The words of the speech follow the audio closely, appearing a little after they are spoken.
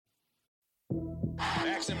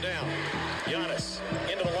Backs him down. Giannis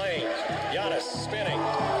into the lane. Giannis spinning.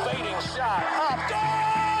 Fading shot. Up.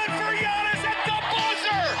 Good for Giannis at the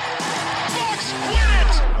buzzer. Bucks win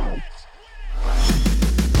it.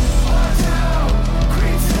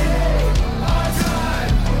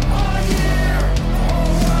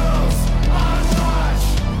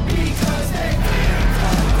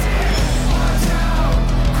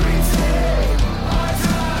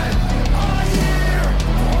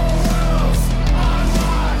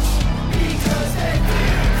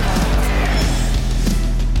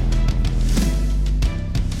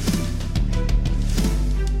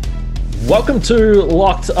 Welcome to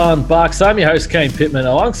Locked on Bucks. I'm your host, Kane Pittman,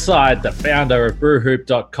 alongside the founder of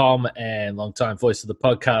BrewHoop.com and longtime voice of the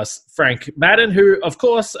podcast, Frank Madden, who, of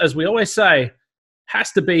course, as we always say,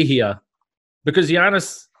 has to be here because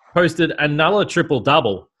Giannis posted another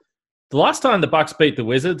triple-double. The last time the Bucks beat the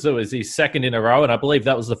Wizards, it was his second in a row, and I believe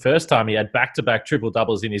that was the first time he had back-to-back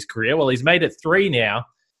triple-doubles in his career. Well, he's made it three now.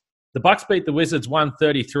 The Bucks beat the Wizards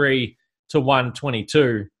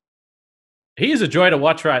 133-122. He is a joy to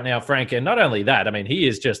watch right now, Frank, and not only that, I mean, he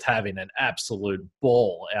is just having an absolute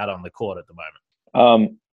ball out on the court at the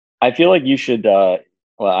moment. I feel like you should.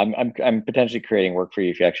 I'm potentially creating work for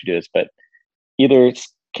you if you actually do this, but either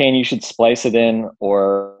Kane, you should splice it in,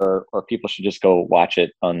 or people should just go watch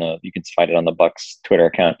it on the. You can find it on the Bucks Twitter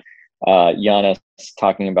account. Giannis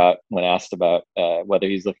talking about, when asked about whether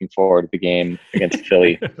he's looking forward to the game against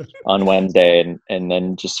Philly on Wednesday, and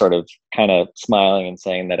then just sort of kind of smiling and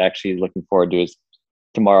saying that actually he's looking forward to his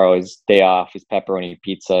tomorrow, his day off, his pepperoni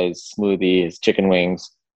pizza, his smoothie, his chicken wings.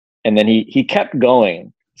 And then he kept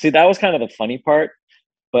going. See, that was kind of the funny part.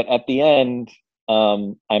 But at the end,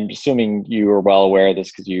 I'm assuming you were well aware of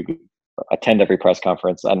this because you attend every press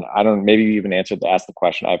conference. And I don't, maybe you even asked the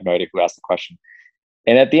question. I have no idea who asked the question.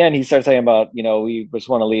 And at the end, he starts saying about, we just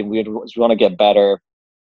want to leave. We just want to get better.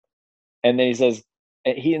 And then he says,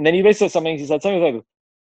 and then he basically said something. He said something like,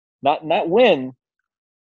 not win,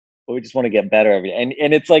 but we just want to get better every day.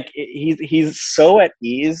 And it's like he's so at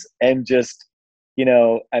ease and just,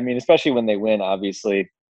 I mean, especially when they win, obviously,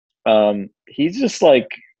 he's just like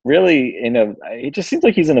really it just seems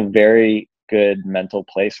like he's in a very good mental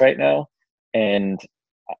place right now. And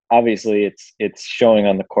obviously it's showing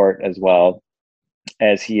on the court as well,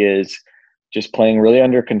 as he is just playing really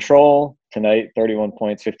under control. Tonight, 31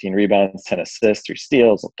 points, 15 rebounds, 10 assists, 3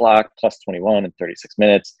 steals, a block, plus 21 in 36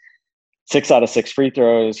 minutes, 6 out of 6 free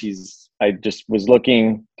throws. I just was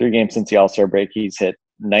looking 3 games since the All-Star break. He's hit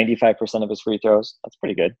 95% of his free throws. That's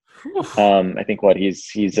pretty good. I think what was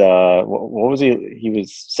he? He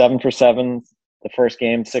was 7 for 7 the first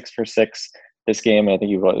game, 6 for 6 this game. And I think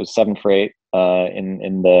he was 7 for 8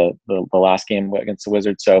 in the last game against the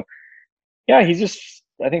Wizards. So, yeah, he's just,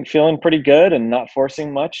 I think, feeling pretty good and not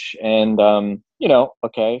forcing much. And,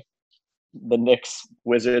 okay, the Knicks,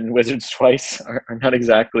 Wizards twice are not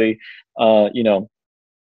exactly, playoff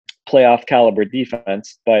caliber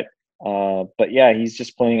defense. But yeah, he's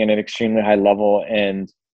just playing at an extremely high level.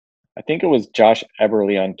 And I think it was Josh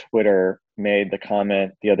Eberle on Twitter made the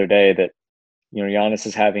comment the other day that, Giannis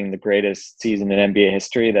is having the greatest season in NBA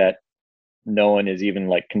history that no one is even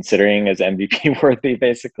like considering as MVP worthy,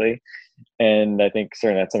 basically. And I think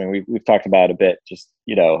certainly that's something we've talked about a bit, just,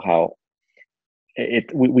 how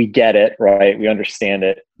we get it, right? We understand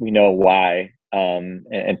it. We know why.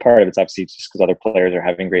 And part of it's obviously just because other players are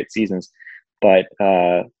having great seasons, but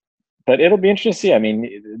it'll be interesting to see. I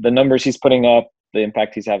mean, the numbers he's putting up, the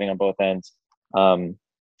impact he's having on both ends,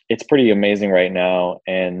 it's pretty amazing right now.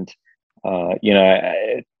 And,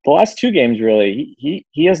 the last 2 games, really,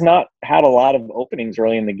 he has not had a lot of openings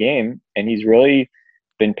early in the game, and he's really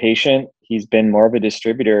been patient. He's been more of a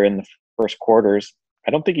distributor in the first quarters.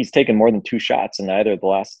 I don't think he's taken more than 2 shots in either of the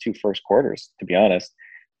last 2 first quarters, to be honest.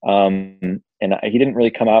 And he didn't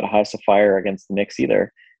really come out a house of fire against the Knicks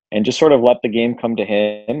either, and just sort of let the game come to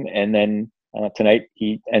him. And then tonight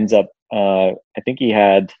he ends up, I think he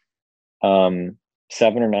had 7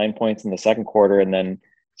 or 9 points in the second quarter, and then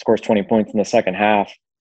scores 20 points in the second half.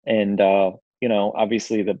 And,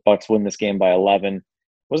 obviously the Bucks win this game by 11. It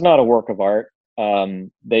was not a work of art.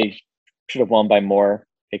 They should have won by more.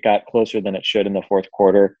 It got closer than it should in the fourth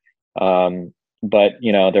quarter. But,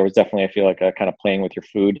 there was definitely, I feel like, a kind of playing with your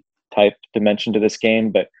food type dimension to this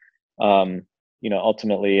game. But,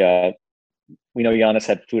 ultimately, we know Giannis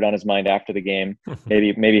had food on his mind after the game.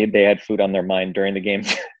 Maybe they had food on their mind during the game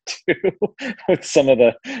too. With some of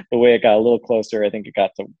the way it got a little closer. I think it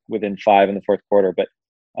got to within 5 in the fourth quarter. But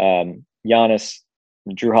Giannis,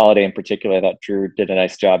 Drew Holiday in particular, I thought Drew did a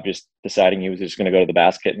nice job just deciding he was just going to go to the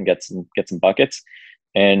basket and get some buckets.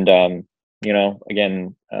 And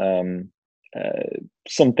again,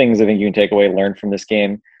 some things I think you can take away, learn from this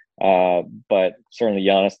game. But certainly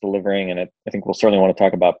Giannis delivering, and I think we'll certainly want to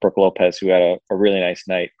talk about Brook Lopez, who had a really nice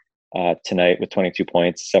night tonight with 22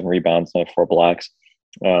 points, 7 rebounds, and 4 blocks.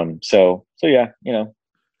 So yeah,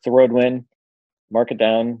 it's a road win. Mark it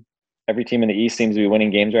down. Every team in the East seems to be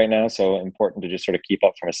winning games right now, so important to just sort of keep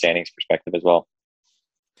up from a standings perspective as well.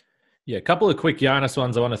 Yeah, a couple of quick Giannis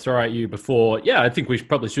ones I want to throw at you before. Yeah, I think we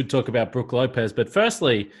probably should talk about Brook Lopez. But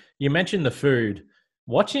firstly, you mentioned the food.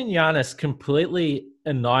 Watching Giannis completely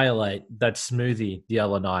annihilate that smoothie the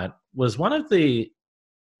other night was one of the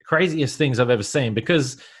craziest things I've ever seen,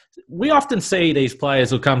 because we often see these players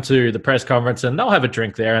who come to the press conference and they'll have a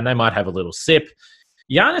drink there and they might have a little sip.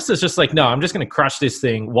 Giannis is just like, no, I'm just going to crush this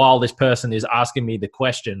thing while this person is asking me the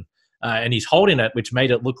question. And he's holding it, which made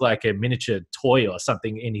it look like a miniature toy or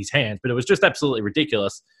something in his hands. But it was just absolutely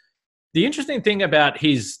ridiculous. The interesting thing about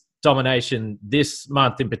his domination this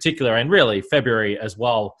month in particular, and really February as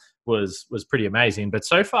well, was pretty amazing. But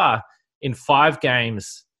so far, in 5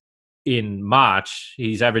 games in March,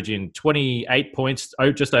 he's averaging 28 points,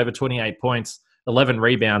 just over 28 points, 11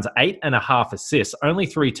 rebounds, 8.5 assists, only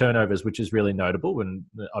 3 turnovers, which is really notable and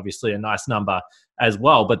obviously a nice number as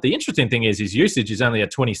well. But the interesting thing is his usage is only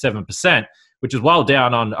at 27%, which is well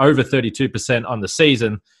down on over 32% on the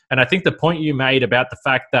season. And I think the point you made about the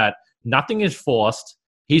fact that nothing is forced,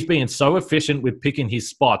 he's being so efficient with picking his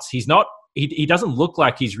spots. He doesn't look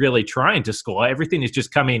like he's really trying to score. Everything is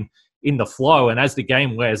just coming in the flow. And as the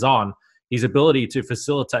game wears on, his ability to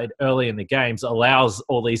facilitate early in the games allows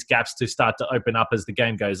all these gaps to start to open up as the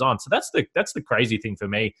game goes on. So that's the crazy thing for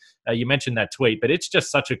me. You mentioned that tweet, but it's just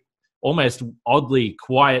such a almost oddly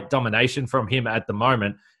quiet domination from him at the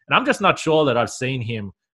moment. And I'm just not sure that I've seen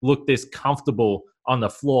him look this comfortable on the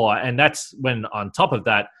floor. And that's when, on top of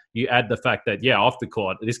that, you add the fact that, yeah, off the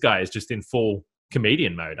court, this guy is just in full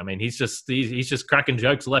comedian mode. I mean, he's just cracking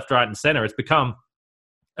jokes left, right, and center. It's become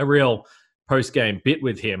a real post-game bit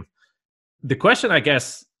with him. The question I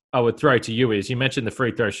guess I would throw to you is, you mentioned the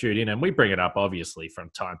free throw shooting, and we bring it up obviously from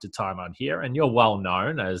time to time on here, and you're well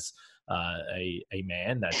known as a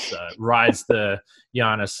man that rides the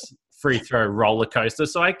Giannis free throw roller coaster.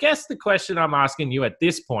 So I guess the question I'm asking you at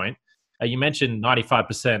this point, you mentioned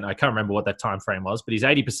 95%. I can't remember what that time frame was, but he's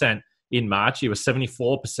 80% in March. He was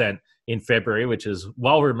 74% in February, which is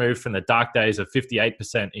well removed from the dark days of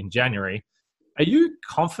 58% in January. Are you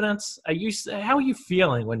confident? How are you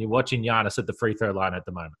feeling when you're watching Giannis at the free throw line at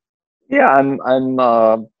the moment? Yeah, I'm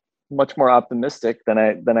much more optimistic than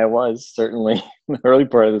I was certainly in the early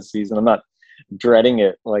part of the season. I'm not dreading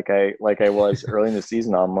it like I was early in the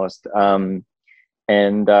season almost. Again,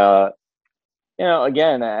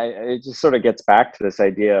 it just sort of gets back to this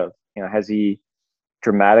idea of, has he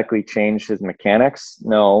dramatically changed his mechanics?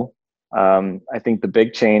 No. I think the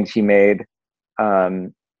big change he made,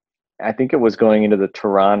 I think it was going into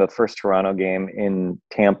the first Toronto game in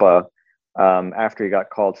Tampa, after he got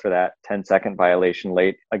called for that 10-second violation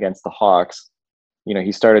late against the Hawks.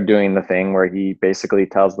 He started doing the thing where he basically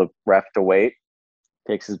tells the ref to wait,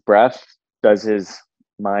 takes his breath, does his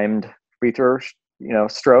mimed free throw,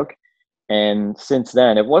 stroke. And since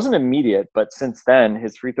then, it wasn't immediate, but since then,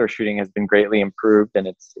 his free throw shooting has been greatly improved, and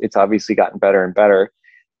it's obviously gotten better and better.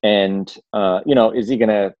 And is he going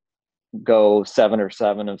to go 7 of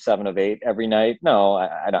 7 of 7 of 8 every night? No,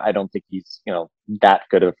 I don't think he's that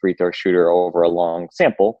good of a free throw shooter over a long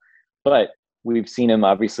sample, but we've seen him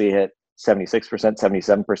obviously hit 76%,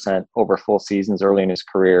 77% over full seasons early in his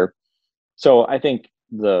career. So I think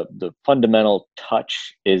the fundamental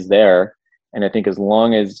touch is there, and I think as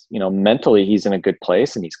long as mentally he's in a good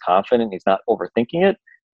place and he's confident, he's not overthinking it.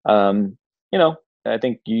 I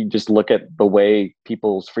think you just look at the way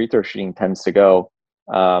people's free throw shooting tends to go.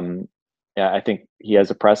 Yeah, I think he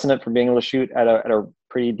has a precedent for being able to shoot at a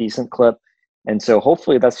pretty decent clip. And so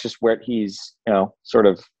hopefully that's just where he's, sort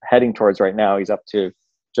of heading towards right now. He's up to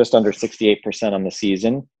just under 68% on the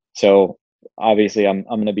season. So obviously I'm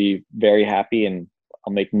going to be very happy, and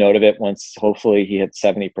I'll make note of it once hopefully he hits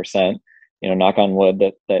 70%, knock on wood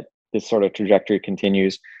that this sort of trajectory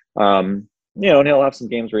continues. And he'll have some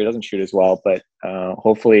games where he doesn't shoot as well, but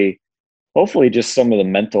hopefully just some of the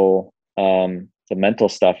mental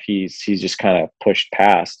stuff he's just kind of pushed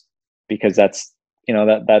past, because that's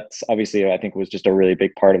obviously I think was just a really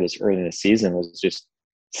big part of this early in the season, was just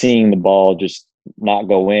seeing the ball just not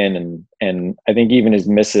go in. And I think even his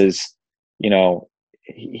misses,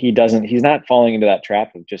 he's not falling into that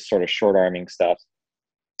trap of just sort of short arming stuff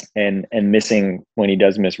and missing when he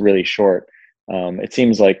does miss really short. It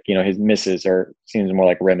seems like, his misses seems more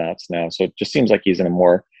like rim outs now. So it just seems like he's in a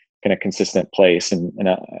more kind of consistent place. And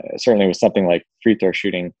certainly with something like free throw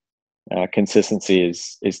shooting, consistency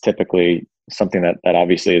is typically something that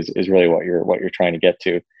obviously is really what you're trying to get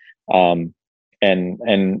to. And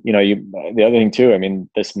the other thing too, I mean,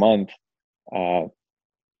 this month,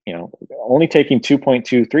 only taking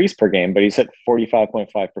 2.2 threes per game, but he's hit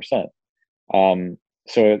 45.5%.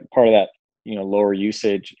 So part of that, lower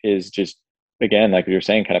usage is just, again, like you were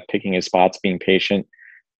saying, kind of picking his spots, being patient,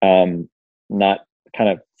 not kind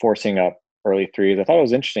of forcing up early threes. I thought it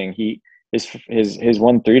was interesting. His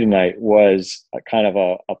 1-3 tonight was a kind of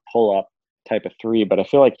a pull up type of three, but I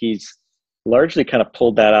feel like he's largely kind of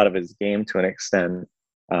pulled that out of his game to an extent.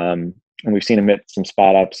 And we've seen him hit some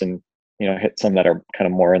spot ups and, hit some that are kind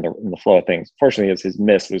of more in the flow of things. Fortunately, his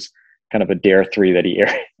miss was kind of a dare three that he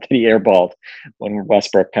airballed when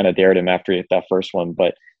Westbrook kind of dared him after he hit that first one.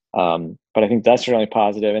 But I think that's really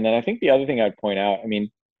positive. And then I think the other thing I'd point out, I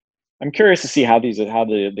mean, I'm curious to see how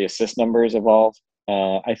the assist numbers evolve.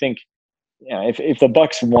 I think, if the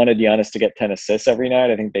Bucks wanted Giannis to get 10 assists every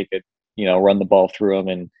night, I think they could, run the ball through him,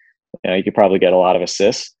 and you could probably get a lot of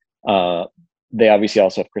assists. They obviously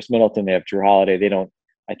also have Chris Middleton. They have Jrue Holiday. They don't,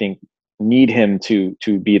 I think, need him to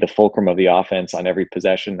be the fulcrum of the offense on every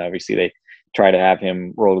possession. Obviously, they try to have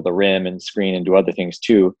him roll to the rim and screen and do other things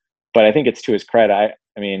too. But I think it's to his credit.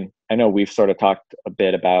 I mean, I know we've sort of talked a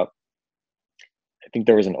bit about, I think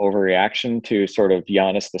there was an overreaction to sort of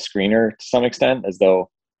Giannis the screener to some extent, as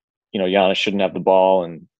though, Giannis shouldn't have the ball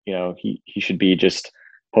and, he should be just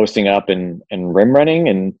posting up and rim running.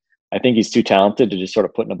 And I think he's too talented to just sort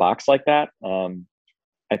of put in a box like that.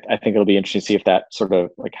 I think it'll be interesting to see if that sort of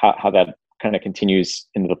like how that kind of continues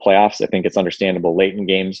into the playoffs. I think it's understandable late in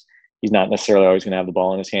games. He's not necessarily always going to have the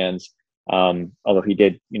ball in his hands. Although he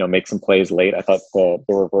did, make some plays late. I thought the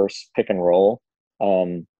reverse pick and roll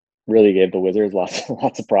really gave the Wizards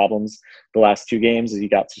lots of problems the last two games, as he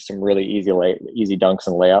got some really easy dunks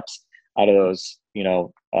and layups out of those,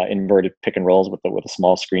 inverted pick and rolls with a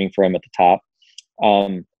small screen for him at the top.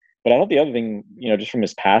 But I thought the other thing, just from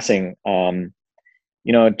his passing,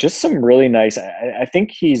 just some really nice. I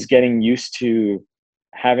think he's getting used to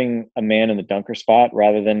having a man in the dunker spot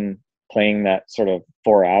rather than playing that sort of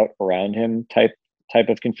 4 out around him type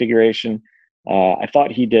of configuration. I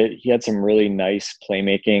thought he had some really nice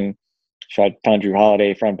playmaking. Found Jrue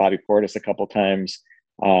Holiday, found Bobby Portis a couple times.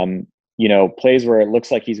 Plays where it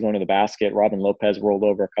looks like he's going to the basket. Robin Lopez rolled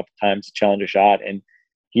over a couple times to challenge a shot, and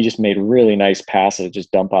he just made really nice passes,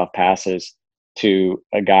 just dump off passes to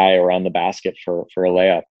a guy around the basket for a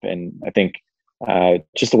layup. And I think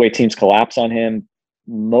just the way teams collapse on him,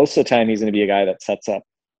 most of the time he's going to be a guy that sets up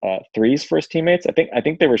threes for his teammates. I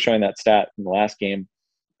think they were showing that stat in the last game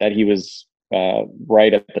that he was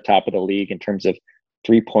right at the top of the league in terms of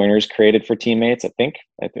 3-pointers created for teammates. I think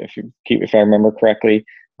if I remember correctly.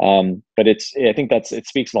 But I think it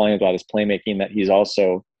speaks volumes about his playmaking, that he's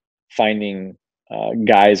also finding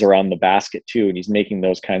guys around the basket too, and he's making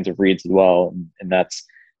those kinds of reads as well. And that's,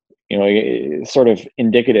 sort of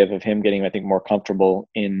indicative of him getting, I think, more comfortable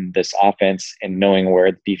in this offense and knowing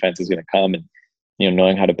where the defense is going to come, and,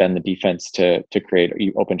 knowing how to bend the defense to create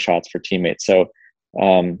open shots for teammates. So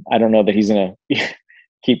I don't know that he's going to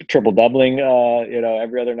keep triple doubling,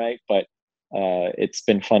 every other night, but it's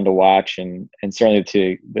been fun to watch, and certainly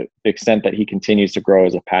to the extent that he continues to grow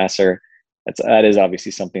as a passer, that is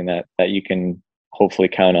obviously something that you can hopefully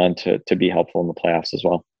count on to be helpful in the playoffs as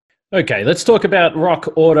well. Okay, let's talk about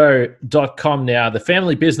rockauto.com now, the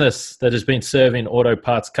family business that has been serving auto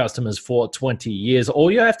parts customers for 20 years. All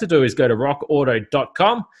you have to do is go to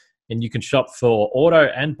rockauto.com and you can shop for auto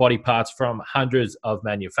and body parts from hundreds of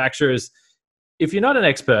manufacturers. If you're not an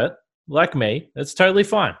expert like me, that's totally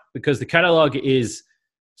fine, because the catalog is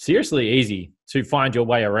seriously easy to find your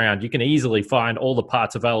way around. You can easily find all the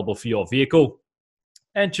parts available for your vehicle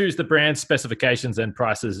and choose the brand, specifications, and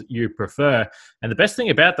prices you prefer. And the best thing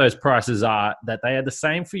about those prices are that they are the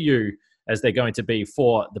same for you as they're going to be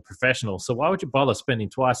for the professional. So why would you bother spending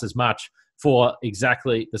twice as much for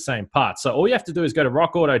exactly the same parts? So all you have to do is go to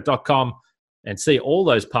rockauto.com and see all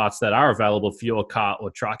those parts that are available for your car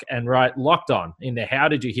or truck, and write Locked On in the How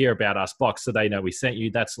Did You Hear About Us box so they know we sent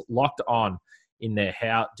you. That's Locked On in their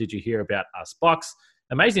How Did You Hear About Us box.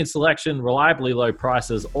 Amazing selection, reliably low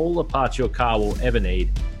prices, all the parts your car will ever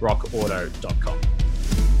need. rockauto.com.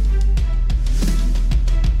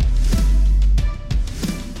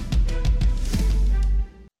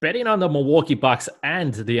 Betting on the Milwaukee Bucks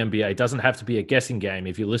and the NBA doesn't have to be a guessing game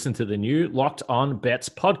if you listen to the new Locked On Bets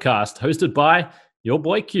podcast, hosted by your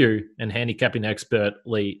boy Q and handicapping expert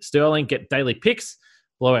Lee Sterling. Get daily picks,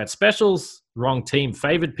 blowout specials, wrong team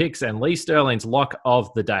favored picks, and Lee Sterling's lock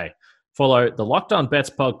of the day. Follow the Locked On Bets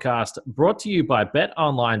podcast, brought to you by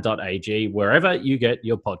betonline.ag, wherever you get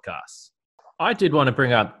your podcasts. I did want to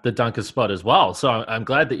bring up the dunker spot as well, so I'm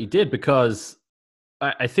glad that you did, because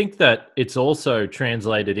I think that it's also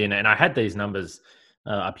translated in, and I had these numbers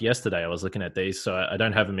up yesterday. I was looking at these, so I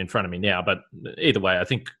don't have them in front of me now, but either way, I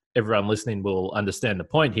think everyone listening will understand the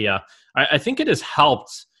point here. I think it has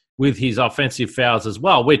helped with his offensive fouls as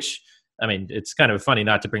well, which, I mean, it's kind of a funny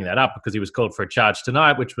night to bring that up because he was called for a charge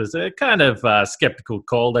tonight, which was a kind of skeptical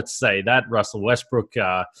call. Let's say that. Russell Westbrook,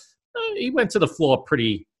 he went to the floor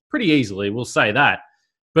pretty easily. We'll say that.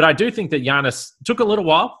 But I do think that Giannis took a little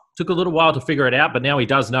while to figure it out. But now he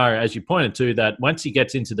does know, as you pointed to, that once he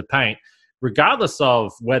gets into the paint, regardless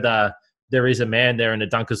of whether there is a man there in a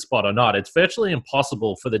dunker spot or not, it's virtually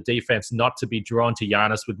impossible for the defense not to be drawn to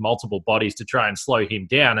Giannis with multiple bodies to try and slow him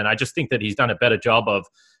down. And I just think that he's done a better job of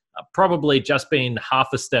probably just being half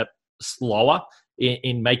a step slower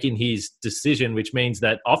in making his decision, which means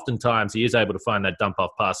that oftentimes he is able to find that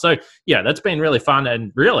dump-off pass. So, yeah, that's been really fun,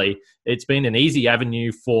 and really it's been an easy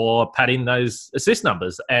avenue for padding those assist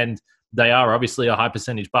numbers, and they are obviously a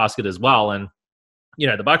high-percentage basket as well. And, you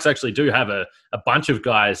know, the Bucks actually do have a bunch of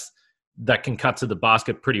guys that can cut to the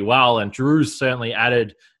basket pretty well, and Drew's certainly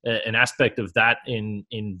added an aspect of that in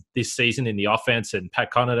this season in the offense, and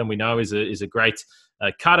Pat Connaughton, we know, is a great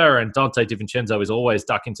cutter, and Dante DiVincenzo is always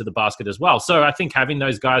ducking to the basket as well. So I think having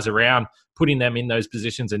those guys around, putting them in those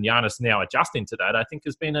positions, and Giannis now adjusting to that, I think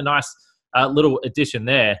has been a nice little addition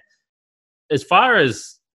there. As far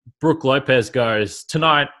as Brook Lopez goes,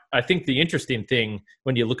 tonight, I think the interesting thing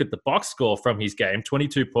when you look at the box score from his game,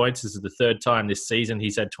 22 points. This is the third time this season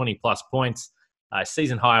he's had 20-plus points.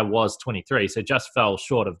 Season high was 23, so just fell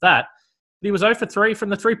short of that. But he was 0 for 3 from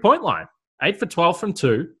the three-point line, 8 for 12 from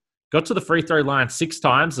 2. Got to the free throw line 6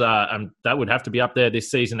 times, and that would have to be up there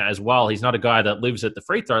this season as well. He's not a guy that lives at the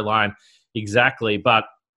free throw line exactly, but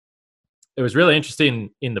it was really interesting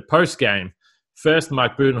in the post game. First,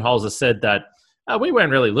 Mike Budenholzer said that we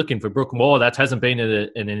weren't really looking for Brook more. That hasn't been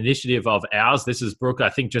an initiative of ours. This is Brook, I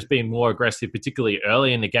think, just being more aggressive, particularly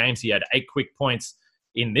early in the games. He had 8 quick points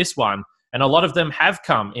in this one, and a lot of them have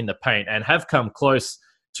come in the paint and have come close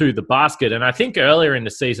to the basket. And I think earlier in the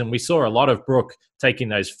season, we saw a lot of Brook taking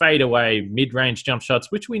those fadeaway mid-range jump shots,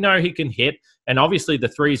 which we know he can hit. And obviously the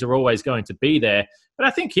threes are always going to be there. But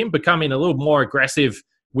I think him becoming a little more aggressive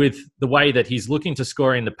with the way that he's looking to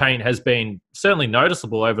score in the paint has been certainly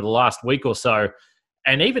noticeable over the last week or so.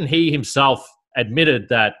 And even he himself admitted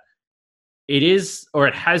that it is, or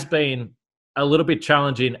it has been, a little bit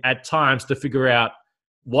challenging at times to figure out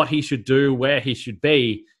what he should do, where he should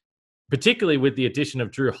be, particularly with the addition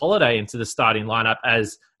of Drew Holiday into the starting lineup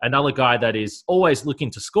as another guy that is always looking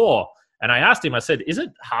to score. And I asked him, I said, is it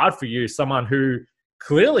hard for you, someone who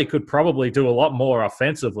clearly could probably do a lot more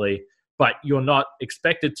offensively, but you're not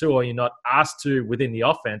expected to, or you're not asked to within the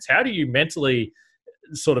offense? How do you mentally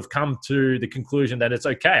sort of come to the conclusion that it's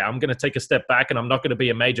okay, I'm going to take a step back and I'm not going to be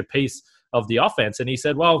a major piece of the offense? And he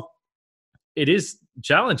said, well, it is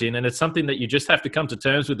challenging, and it's something that you just have to come to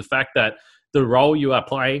terms with, the fact that the role you are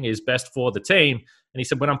playing is best for the team. And he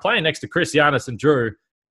said, when I'm playing next to Chris, Giannis, and Drew,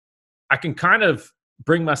 I can kind of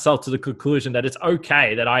bring myself to the conclusion that it's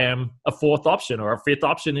okay that I am a fourth option or a fifth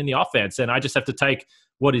option in the offense, and I just have to take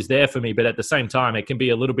what is there for me. But at the same time, it can be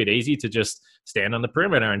a little bit easy to just stand on the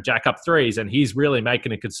perimeter and jack up threes, and he's really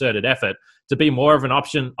making a concerted effort to be more of an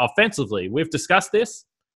option offensively. We've discussed this.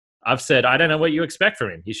 I've said, I don't know what you expect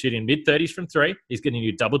from him. He's shooting mid-30s from 3. He's getting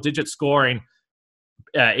you double-digit scoring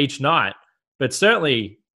each night. But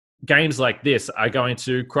certainly games like this are going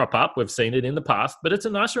to crop up. We've seen it in the past, but it's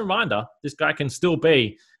a nice reminder this guy can still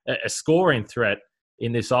be a scoring threat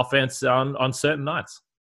in this offense on certain nights.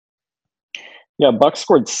 Yeah, Bucks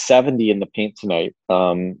scored 70 in the paint tonight.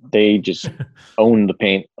 They just owned the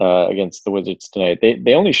paint against the Wizards tonight.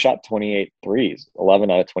 They only shot 28 threes,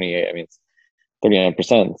 11 out of 28. I mean, it's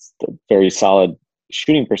 39%. It's a very solid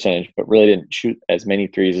shooting percentage, but really didn't shoot as many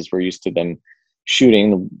threes as we're used to them shooting.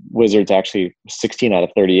 The Wizards actually 16 out of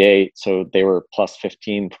 38, so they were plus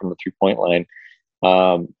 15 from the three-point line.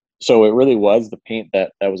 So it really was the paint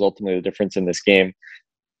that was ultimately the difference in this game.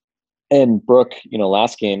 And Brook,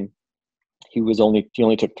 last game, he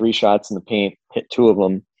only took 3 shots in the paint, hit 2 of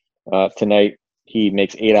them. Tonight, he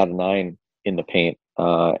makes 8 out of 9 in the paint.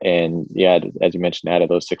 And yeah, as you mentioned, added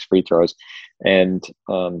those 6 free throws. And,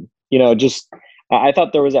 I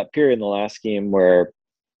thought there was that period in the last game where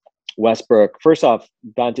Westbrook, first off,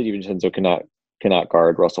 Dante DiVincenzo cannot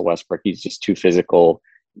guard Russell Westbrook. He's just too physical.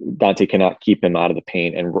 Dante cannot keep him out of the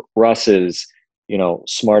paint. And Russ is,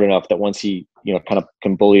 smart enough that once he, kind of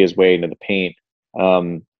can bully his way into the paint,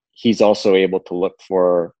 he's also able to look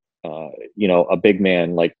for a big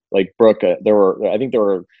man like Brook. I think there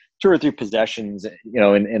were 2 or 3 possessions,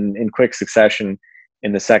 in quick succession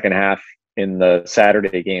in the second half in the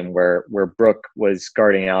Saturday game where Brook was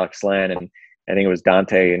guarding Alex Len, and I think it was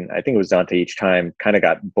Dante each time kind of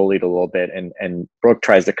got bullied a little bit, and Brook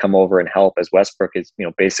tries to come over and help as Westbrook is,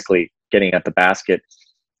 basically getting at the basket,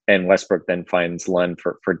 and Westbrook then finds Len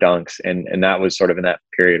for dunks. And that was sort of in that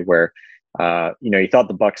period where, you thought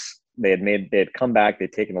the Bucks, they had come back,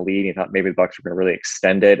 they'd taken a lead, and you thought maybe the Bucks were going to really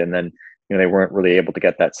extend it. And then, they weren't really able to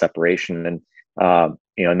get that separation. And,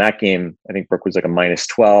 in that game, I think Brook was like a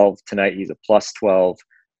 -12. Tonight, he's a +12.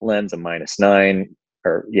 Len's a -9.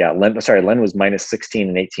 Len was -16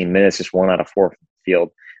 in 18 minutes, just 1 out of 4 from the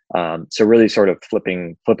field. So really sort of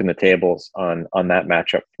flipping the tables on that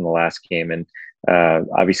matchup from the last game. And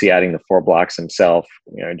obviously adding the 4 blocks himself,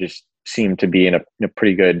 just seemed to be in a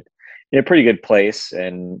pretty good place.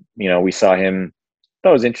 And, we saw him,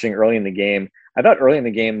 that was interesting early in the game. I thought early in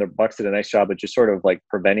the game, the Bucks did a nice job of just sort of like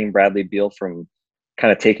preventing Bradley Beal from kind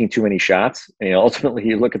of taking too many shots. And, ultimately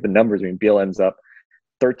you look at the numbers. I mean, Beal ends up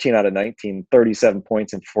 13 out of 19, 37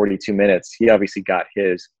 points in 42 minutes. He obviously got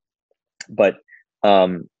his, but,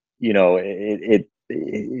 at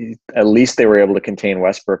least they were able to contain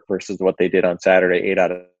Westbrook versus what they did on Saturday, 8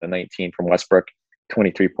 out of 19 from Westbrook,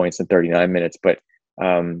 23 points in 39 minutes. But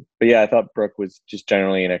yeah, I thought Brook was just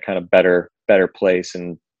generally in a kind of better place,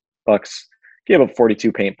 and Bucks gave up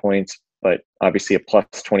 42 paint points, but obviously a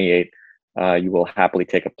 +28. You will happily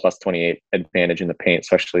take a +28 advantage in the paint,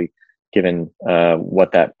 especially given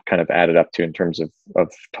what that kind of added up to in terms of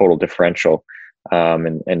total differential,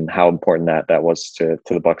 and how important that was to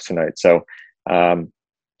the Bucks tonight. So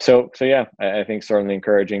yeah, I think certainly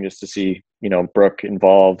encouraging just to see, Brook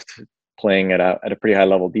involved, playing at a pretty high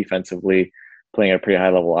level defensively, playing at a pretty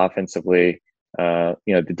high level offensively.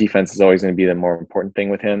 The defense is always going to be the more important thing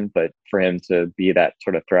with him, but for him to be that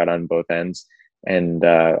sort of threat on both ends. And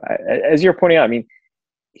as you're pointing out, I mean,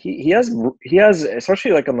 he has,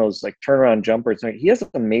 especially like on those like turnaround jumpers, he has an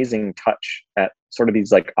amazing touch at sort of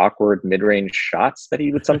these like awkward mid-range shots that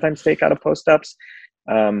he would sometimes take out of post-ups.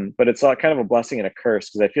 But it's kind of a blessing and a curse,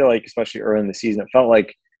 because I feel like, especially early in the season, it felt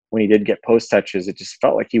like when he did get post touches, it just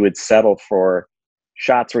felt like he would settle for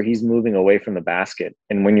shots where he's moving away from the basket.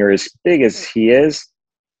 And when you're as big as he is,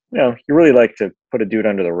 you really like to put a dude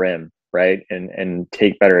under the rim, right? And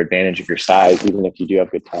take better advantage of your size, even if you do have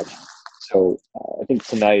good touch. So I think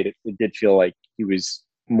tonight it did feel like he was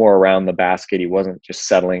more around the basket. He wasn't just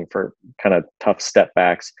settling for kind of tough step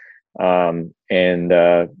backs. No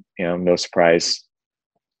surprise,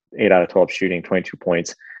 8 out of 12 shooting, 22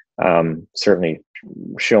 points. Certainly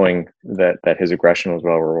showing that his aggression was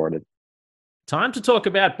well rewarded. Time to talk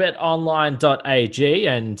about betonline.ag.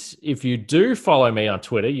 And if you do follow me on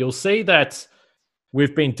Twitter, you'll see that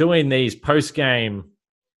we've been doing these post-game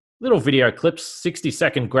little video clips,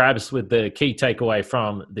 60-second grabs with the key takeaway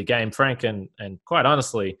from the game, Frank. And quite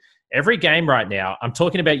honestly, every game right now, I'm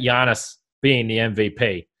talking about Giannis being the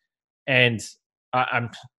MVP. And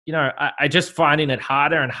I just finding it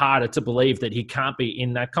harder and harder to believe that he can't be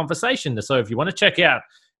in that conversation. So if you want to check out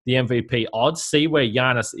the MVP odds, see where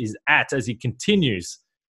Giannis is at as he continues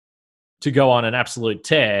to go on an absolute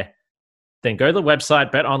tear, then go to the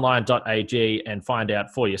website betonline.ag and find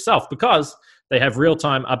out for yourself, because they have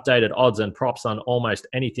real-time updated odds and props on almost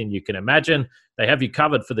anything you can imagine. They have you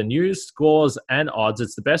covered for the news, scores, and odds.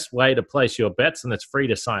 It's the best way to place your bets, and it's free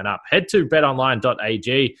to sign up. Head to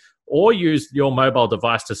betonline.ag or use your mobile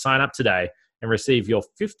device to sign up today and receive your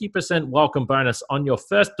 50% welcome bonus on your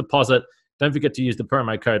first deposit. Don't forget to use the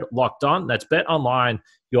promo code LOCKEDON. That's BetOnline,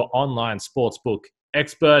 your online sportsbook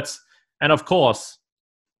experts. And of course,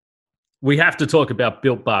 we have to talk about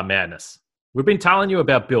Built Bar Madness. We've been telling you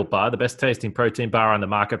about Built Bar, the best tasting protein bar on the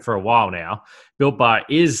market for a while now. Built Bar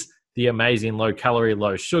is the amazing low calorie,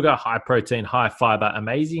 low sugar, high protein, high fiber,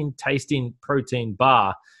 amazing tasting protein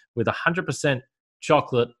bar with 100%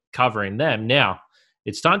 chocolate covering them. Now,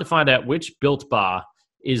 it's time to find out which Built Bar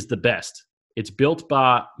is the best. It's Built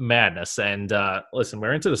Bar Madness. And listen,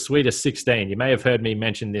 we're into the sweetest 16. You may have heard me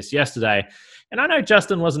mention this yesterday. And I know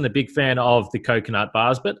Justin wasn't a big fan of the coconut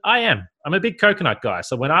bars, but I am. I'm a big coconut guy.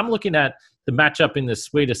 So when I'm looking at the matchup in the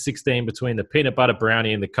sweetest 16 between the peanut butter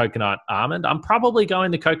brownie and the coconut almond, I'm probably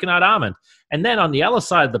going the coconut almond. And then on the other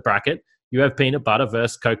side of the bracket, you have peanut butter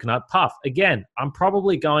versus coconut puff. Again, I'm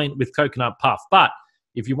probably going with coconut puff. But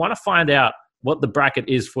if you want to find out what the bracket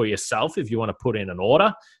is for yourself, if you want to put in an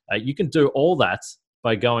order, you can do all that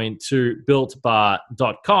by going to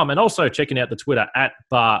builtbar.com and also checking out the Twitter at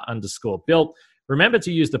 @bar_built. Remember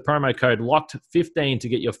to use the promo code LOCKED15 to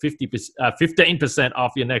get your 15%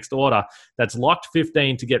 off your next order. That's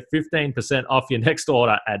LOCKED15 to get 15% off your next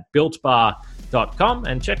order at BuiltBar.com,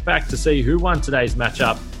 and check back to see who won today's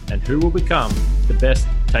matchup and who will become the best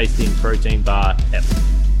tasting protein bar ever.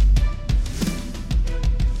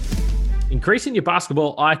 Increasing your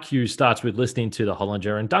basketball IQ starts with listening to the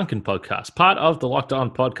Hollinger and Duncan podcast, part of the Locked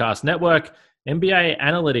On Podcast Network. NBA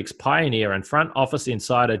analytics pioneer and front office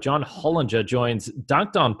insider John Hollinger joins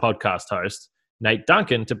Dunked On podcast host Nate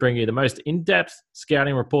Duncan to bring you the most in-depth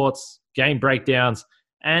scouting reports, game breakdowns,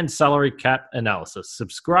 and salary cap analysis.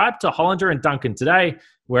 Subscribe to Hollinger and Duncan today,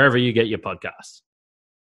 wherever you get your podcasts.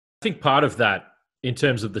 I think part of that, in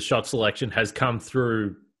terms of the shot selection, has come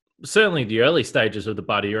through certainly the early stages of the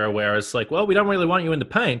Bud era, where it's like, well, we don't really want you in the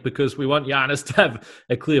paint because we want Giannis to have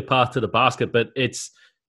a clear path to the basket. But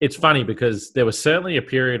it's funny because there was certainly a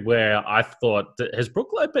period where I thought, has Brook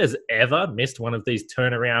Lopez ever missed one of these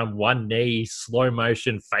turnaround, one knee, slow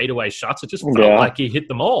motion fadeaway shots? It just felt like he hit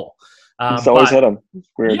them all. He's always hit them.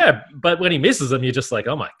 Weird. Yeah, but when he misses them, you're just like,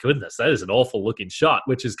 oh my goodness, that is an awful looking shot,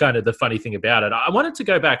 which is kind of the funny thing about it. I wanted to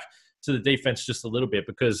go back to the defense just a little bit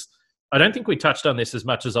because I don't think we touched on this as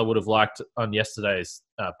much as I would have liked on yesterday's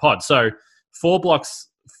pod. So 4 blocks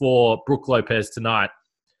for Brook Lopez tonight.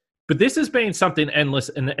 But this has been something endless,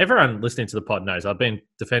 and everyone listening to the pod knows I've been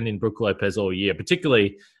defending Brook Lopez all year.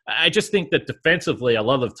 Particularly, I just think that defensively, a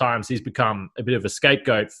lot of times he's become a bit of a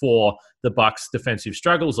scapegoat for the Bucks' defensive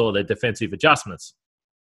struggles or their defensive adjustments.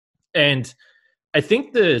 And I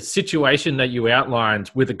think the situation that you outlined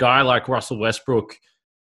with a guy like Russell Westbrook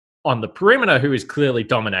on the perimeter who is clearly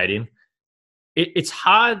dominating, it's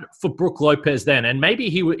hard for Brook Lopez then, and maybe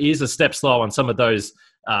he is a step slow on some of those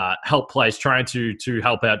help plays, trying to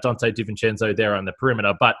help out Dante DiVincenzo there on the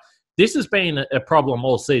perimeter. But this has been a problem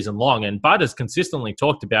all season long, and Bud has consistently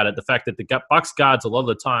talked about it, the fact that the Bucks guards a lot of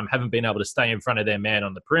the time haven't been able to stay in front of their man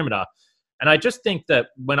on the perimeter. And I just think that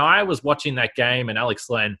when I was watching that game and Alex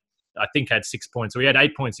Len, I think, had 6 points, or he had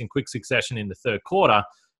 8 points in quick succession in the third quarter,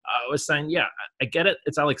 I was saying, yeah, I get it.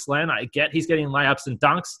 It's Alex Len. I get he's getting layups and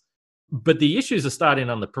dunks. But the issues are starting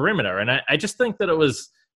on the perimeter. And I just think that I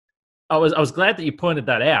was glad that you pointed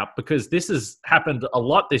that out, because this has happened a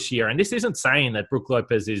lot this year. And this isn't saying that Brook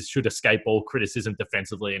Lopez should escape all criticism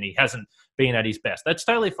defensively and he hasn't been at his best. That's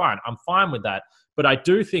totally fine. I'm fine with that. But I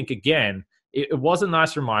do think, again, it was a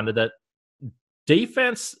nice reminder that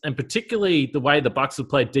defense, and particularly the way the Bucks have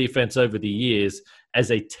played defense over the years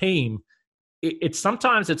as a team,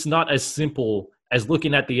 sometimes it's not as simple as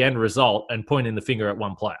looking at the end result and pointing the finger at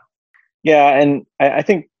one player. Yeah, and I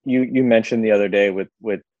think you mentioned the other day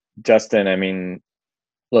with Justin. I mean,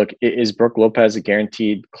 look, is Brook Lopez a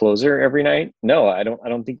guaranteed closer every night? No, I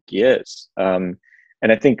don't think he is. And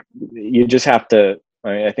I think you just have to.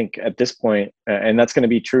 I think at this point, and that's going to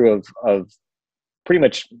be true of pretty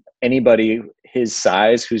much anybody his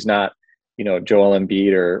size who's not, Joel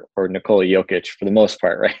Embiid or Nikola Jokic for the most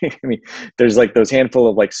part, right? I mean, there's like those handful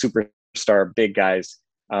of like superstar big guys.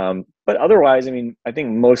 But otherwise, I mean, I think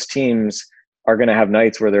most teams are going to have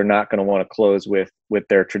nights where they're not going to want to close with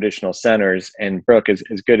their traditional centers. And Brook, as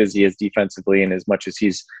good as he is defensively, and as much as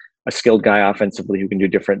he's a skilled guy offensively who can do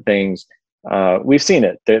different things, we've seen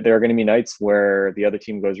it. There are going to be nights where the other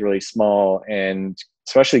team goes really small, and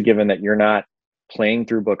especially given that you're not playing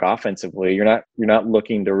through Brook offensively, you're not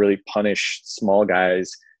looking to really punish small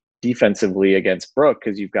guys defensively against Brook,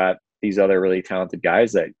 because you've got these other really talented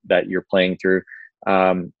guys that you're playing through.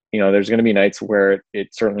 There's going to be nights where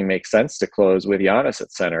it certainly makes sense to close with Giannis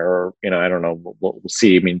at center, or, I don't know, we'll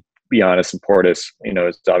see. I mean, Giannis and Portis,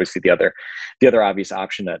 is obviously the other obvious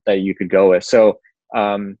option that you could go with. So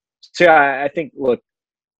yeah, I think, look,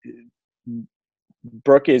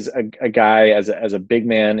 Brook is a guy as a big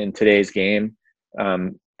man in today's game. There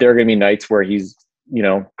are going to be nights where he's,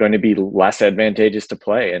 going to be less advantageous to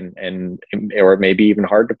play, and or maybe even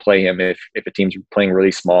hard to play him if a team's playing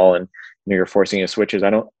really small and you're forcing his switches. I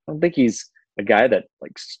don't think he's a guy that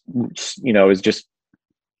is just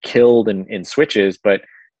killed in switches, but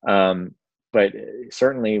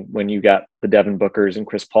certainly when you got the Devin Bookers and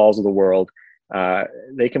Chris Pauls of the world,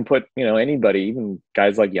 they can put anybody, even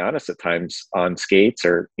guys like Giannis at times, on skates,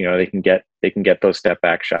 or they can get those step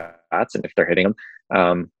back shots, and if they're hitting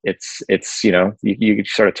them, it's you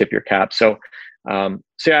sort of tip your cap. So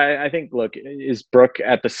yeah, I think, look, is Brook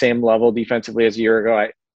at the same level defensively as a year ago?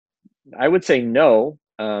 I would say no.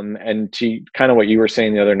 And to kind of what you were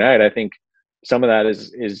saying the other night, I think some of that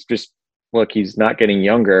is just, look, he's not getting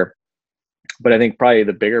younger, but I think probably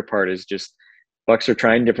the bigger part is just Bucks are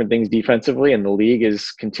trying different things defensively, and the league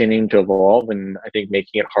is continuing to evolve, and I think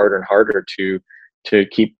making it harder and harder to to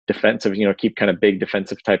keep defensive, keep kind of big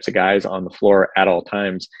defensive types of guys on the floor at all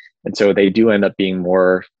times. And so they do end up being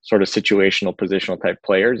more sort of situational, positional type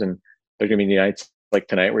players. And there's going to be nights like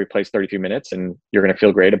tonight where he plays 33 minutes and you're going to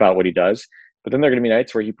feel great about what he does. But then there are going to be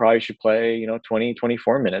nights where he probably should play, 20,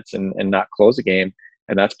 24 minutes and not close a game.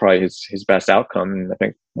 And that's probably his best outcome. And I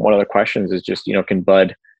think one of the questions is just, can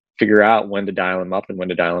Bud figure out when to dial him up and when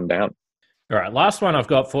to dial him down? All right, last one I've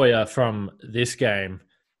got for you from this game.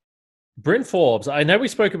 Bryn Forbes, I know we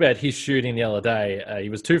spoke about his shooting the other day. He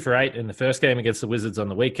was 2 for 8 in the first game against the Wizards on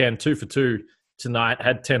the weekend, 2 for 2 tonight,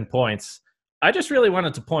 had 10 points. I just really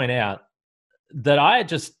wanted to point out that I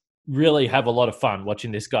just really have a lot of fun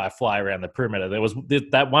watching this guy fly around the perimeter. There was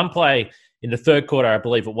that one play in the third quarter, I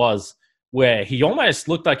believe it was, where he almost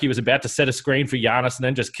looked like he was about to set a screen for Giannis and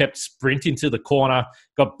then just kept sprinting to the corner,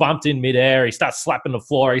 got bumped in midair. He starts slapping the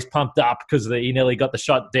floor. He's pumped up because he nearly got the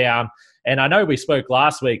shot down. And I know we spoke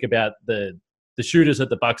last week about the shooters that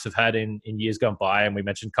the Bucks have had in years gone by, and we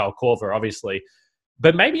mentioned Kyle Korver, obviously.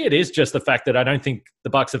 But maybe it is just the fact that I don't think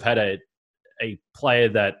the Bucks have had a player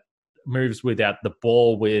that moves without the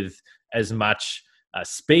ball with as much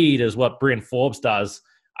speed as what Bryn Forbes does.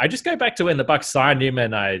 I just go back to when the Bucks signed him,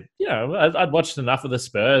 and I'd watched enough of the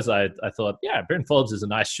Spurs. I thought, yeah, Bryn Forbes is a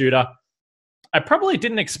nice shooter. I probably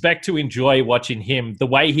didn't expect to enjoy watching him, the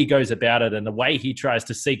way he goes about it and the way he tries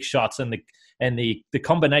to seek shots and the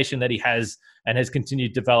combination that he has and has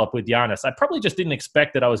continued to develop with Giannis. I probably just didn't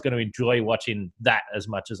expect that I was going to enjoy watching that as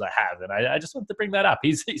much as I have. And I just wanted to bring that up.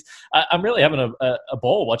 I'm really having a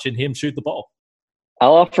ball watching him shoot the ball.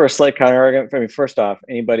 I'll offer a slight counter argument. I mean, first off,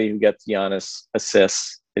 anybody who gets Giannis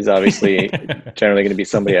assists is obviously generally going to be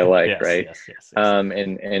somebody I like, yes, right? Yes.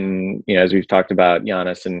 And as we've talked about,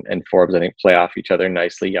 Giannis and Forbes, I think, play off each other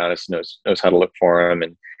nicely. Giannis knows how to look for him,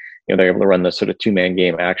 and they're able to run those sort of 2-man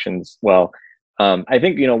game actions well. I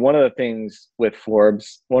think one of the things with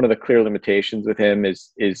Forbes, one of the clear limitations with him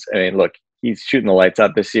is I mean, look, he's shooting the lights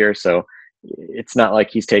out this year, so it's not like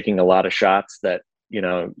he's taking a lot of shots that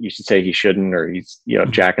you should say he shouldn't, or he's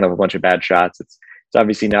jacking up a bunch of bad shots. It's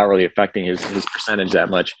obviously not really affecting his percentage that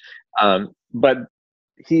much. But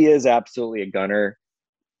he is absolutely a gunner.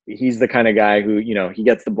 He's the kind of guy who, he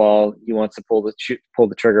gets the ball, he wants to pull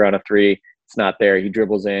the trigger on a 3. It's not there. He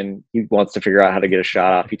dribbles in. He wants to figure out how to get a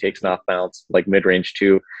shot off. He takes an off bounce, like mid-range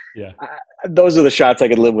too. Yeah. Those are the shots I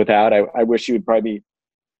could live without. I wish he would probably be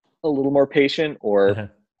a little more patient, or,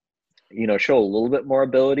 show a little bit more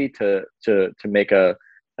ability to make a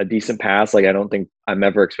decent pass. Like, I don't think I'm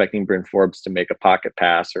ever expecting Bryn Forbes to make a pocket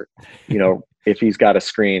pass, or, if he's got a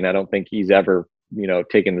screen, I don't think he's ever,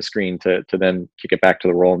 taken the screen to then kick it back to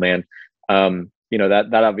the roll man.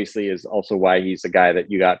 That obviously is also why he's the guy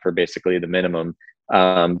that you got for basically the minimum,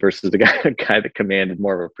 versus the guy that commanded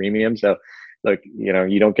more of a premium. So, look,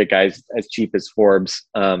 you don't get guys as cheap as Forbes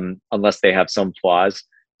unless they have some flaws.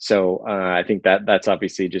 So I think that's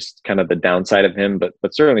obviously just kind of the downside of him. But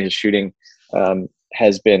certainly his shooting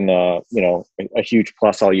has been a huge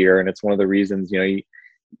plus all year, and it's one of the reasons you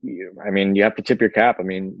have to tip your cap. I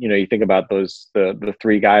mean, you think about the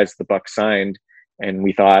 3 guys the Bucks signed, and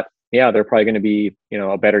we thought, yeah, they're probably going to be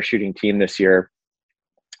a better shooting team this year.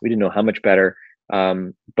 We didn't know how much better,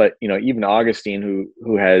 but even Augustine,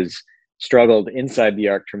 who has struggled inside the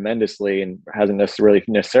arc tremendously and hasn't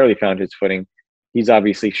necessarily found his footing, he's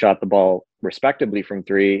obviously shot the ball respectably from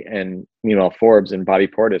 3, and Forbes and Bobby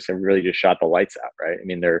Portis have really just shot the lights out, right? I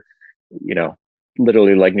mean, they're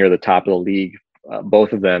literally like near the top of the league,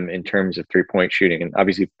 both of them, in terms of 3-point shooting. And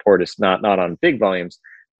obviously Portis not on big volumes,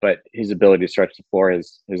 but his ability to stretch the floor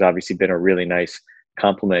has obviously been a really nice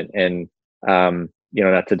compliment. And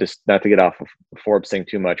not to get off of the Forbes thing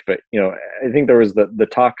too much, but I think there was the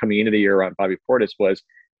talk coming into the year around Bobby Portis was,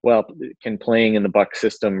 well, can playing in the Bucks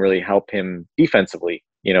system really help him defensively?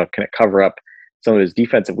 Can it cover up some of his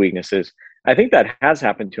defensive weaknesses? I think that has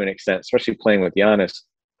happened to an extent, especially playing with Giannis.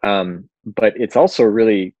 But it's also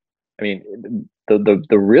really, I mean,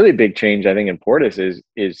 the really big change I think in Portis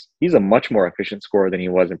is he's a much more efficient scorer than he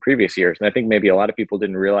was in previous years. And I think maybe a lot of people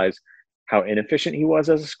didn't realize how inefficient he was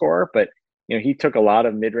as a scorer, but he took a lot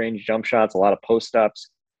of mid-range jump shots, a lot of post-ups,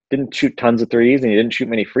 didn't shoot tons of threes, and he didn't shoot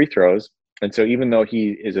many free throws. And so even though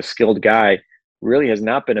he is a skilled guy, really has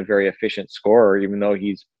not been a very efficient scorer, even though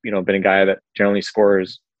he's, been a guy that generally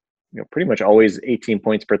scores, pretty much always 18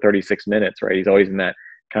 points per 36 minutes, right? He's always in that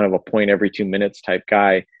kind of a point every 2 minutes type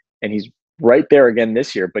guy. And he's right there again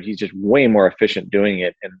this year, but he's just way more efficient doing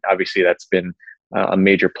it. And obviously that's been a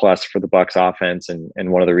major plus for the Bucks offense.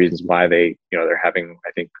 And one of the reasons why they, they're having,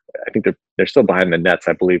 I think they're still behind the Nets,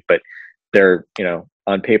 I believe, but they're,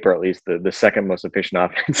 on paper, at least the second most efficient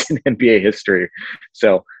offense in NBA history.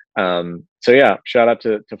 So So yeah, shout out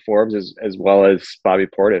to Forbes as well as Bobby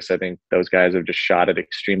Portis. I think those guys have just shot it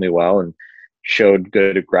extremely well and showed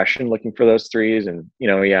good aggression looking for those threes. And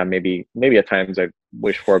yeah, maybe at times I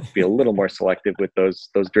wish Forbes would be a little more selective with those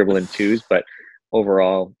dribbling twos, but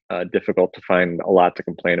overall difficult to find a lot to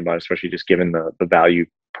complain about, especially just given the value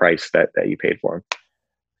price that you paid for him.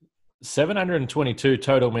 722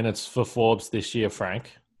 total minutes for Forbes this year,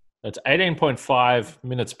 Frank. That's 18.5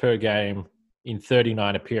 minutes per game in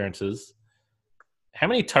 39 appearances. How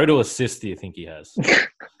many total assists do you think he has?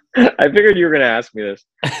 I figured you were going to ask me this.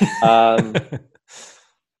 I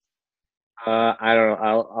don't know.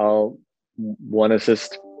 I'll 1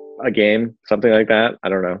 assist a game, something like that. I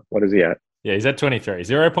don't know. What is he at? Yeah, he's at 23.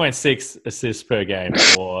 0.6 assists per game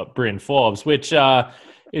for Bryn Forbes, which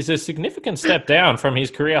is a significant step down from his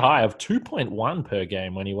career high of 2.1 per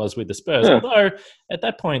game when he was with the Spurs. Although at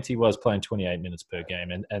that point he was playing 28 minutes per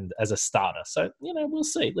game and as a starter. So, we'll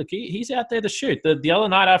see. Look, he's out there to shoot. The other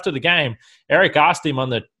night after the game, Eric asked him on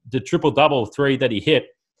the triple-double three that he hit.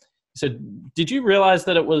 He said, did you realize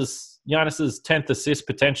that it was Giannis's 10th assist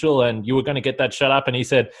potential and you were going to get that shot up? And he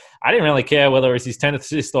said, I didn't really care whether it was his 10th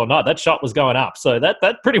assist or not. That shot was going up. So that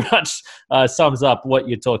pretty much sums up what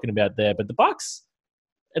you're talking about there. But the Bucks,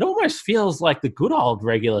 it almost feels like the good old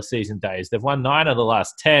regular season days. They've won 9 of the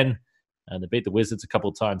last 10, and they beat the Wizards a couple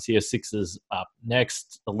of times here. Sixers up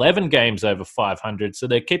next. 11 games over 500, so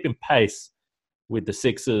they're keeping pace with the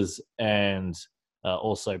Sixers and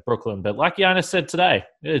also Brooklyn. But like Giannis said today,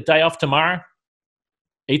 a day off tomorrow,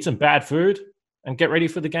 eat some bad food, and get ready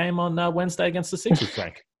for the game on Wednesday against the Sixers,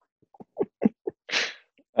 Frank.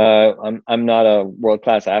 I'm not a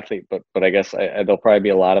world-class athlete, but I guess there'll probably be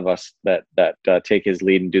a lot of us that take his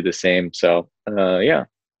lead and do the same. So yeah,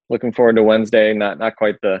 looking forward to Wednesday. Not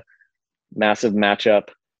quite the massive matchup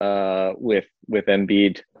with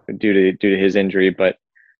Embiid due to his injury, but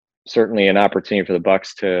certainly an opportunity for the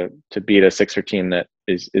Bucks to beat a Sixer team that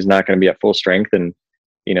is not going to be at full strength and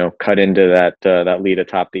cut into that lead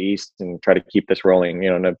atop the East and try to keep this rolling.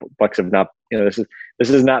 The Bucks have not. This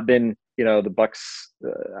has not been. The Bucks,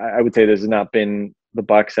 I would say this has not been the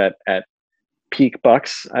Bucks at peak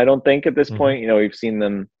Bucks, I don't think, at this point. We've seen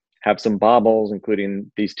them have some bobbles,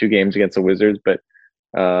 including these 2 games against the Wizards. But,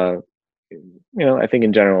 I think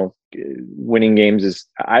in general, winning games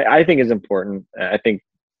I think is important. I think,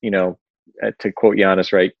 to quote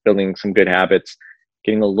Giannis, right, building some good habits,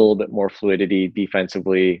 getting a little bit more fluidity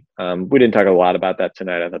defensively. We didn't talk a lot about that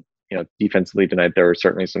tonight. I thought, defensively tonight, there were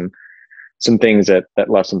certainly some things that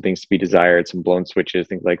left some things to be desired, some blown switches,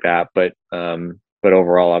 things like that. But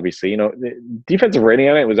overall, obviously, the defensive rating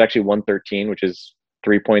on it was actually 113, which is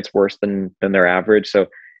 3 points worse than their average. So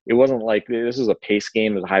it wasn't like this was a pace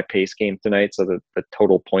game. It was a high pace game tonight. So the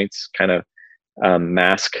total points kind of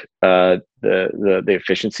mask the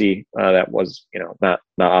efficiency that was, not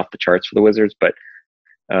off the charts for the Wizards, but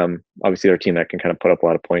obviously they're a team that can kind of put up a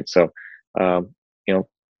lot of points. So,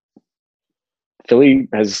 Philly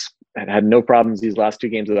has had no problems these last 2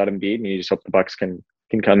 games without Embiid, and you just hope the Bucks can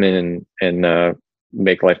come in and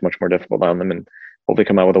make life much more difficult on them and hopefully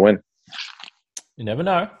come out with a win. You never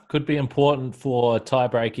know. Could be important for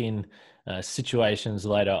tie-breaking situations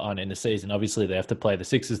later on in the season. Obviously, they have to play the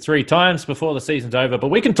Sixers 3 times before the season's over, but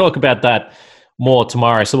we can talk about that more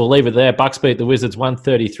tomorrow. So we'll leave it there. Bucks beat the Wizards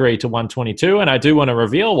 133-122, and I do want to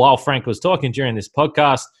reveal, while Frank was talking during this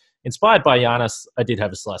podcast, inspired by Giannis, I did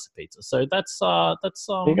have a slice of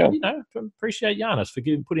appreciate Giannis for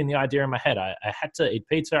putting the idea in my head. I had to eat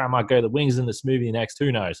pizza. I might go to the wings in the smoothie next.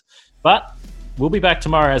 Who knows? But we'll be back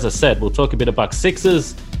tomorrow. As I said, we'll talk a bit about Bucks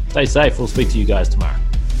Sixers. Stay safe. We'll speak to you guys tomorrow.